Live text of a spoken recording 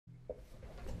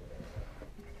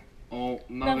On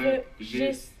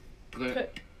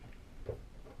enregistre.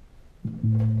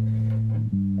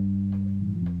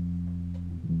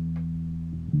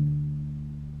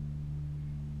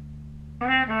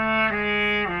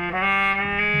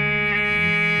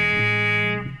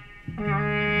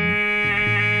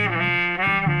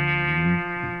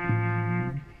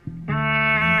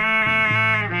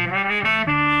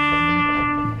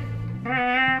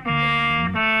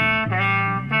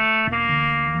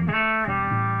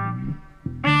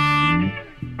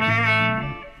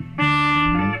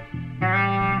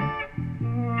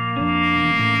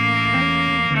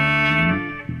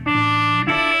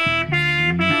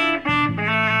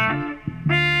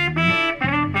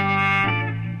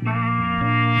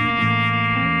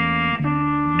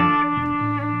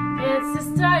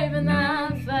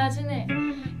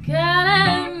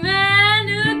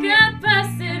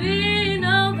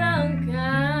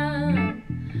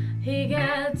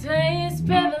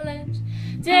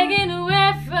 Taken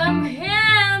away from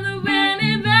him, but when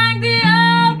he back the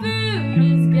old boot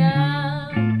is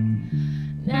gone.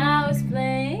 Now he's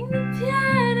playing the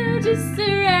piano just to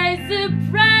raise the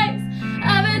price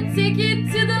of a ticket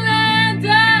to the land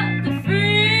of the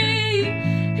free.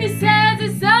 He says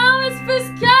it's always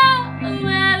first call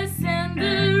where to send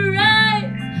the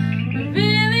rights, but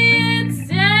really it's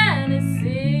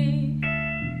Tennessee.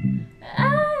 I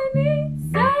need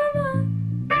someone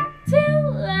to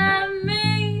love me.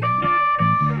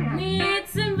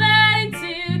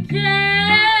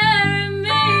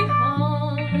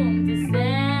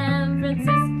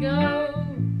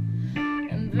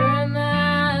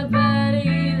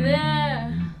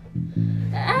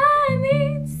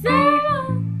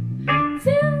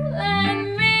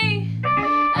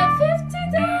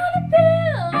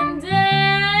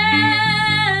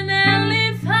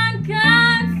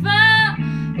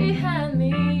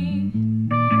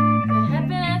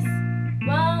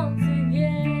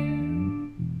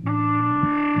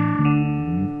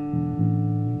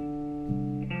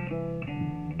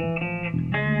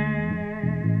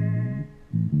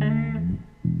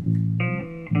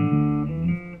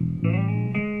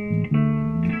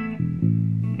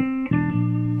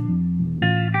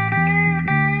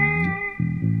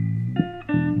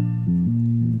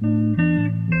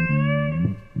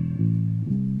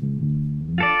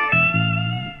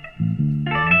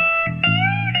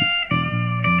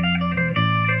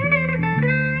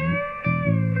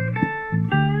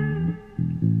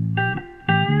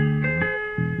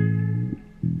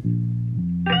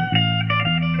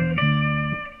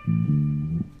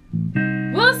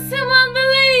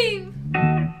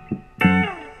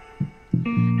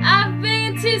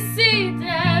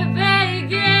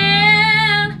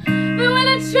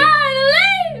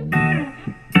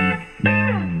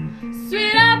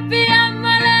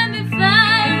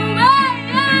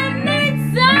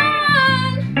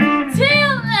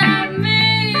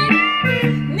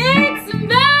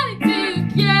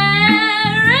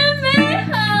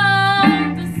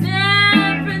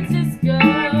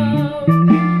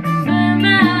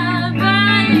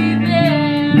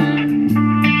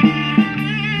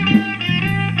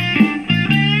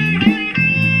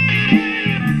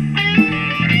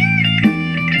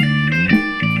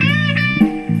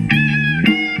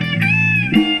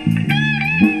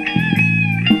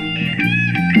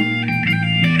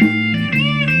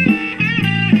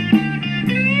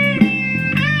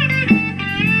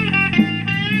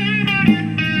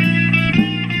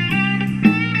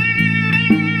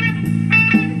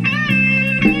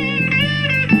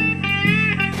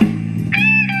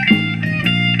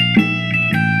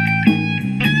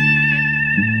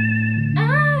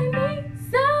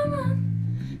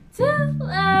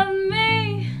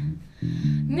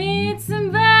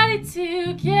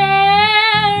 To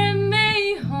carry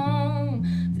me home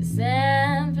to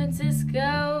San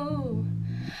Francisco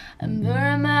and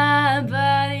burn my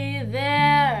body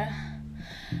there.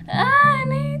 I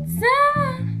need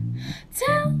someone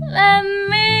to lend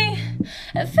me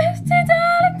a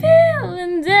 $50 bill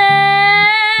and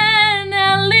then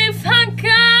I'll leave Hong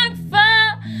Kong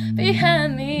far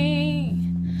behind me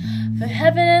for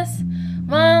happiness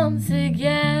once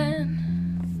again.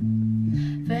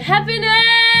 For happiness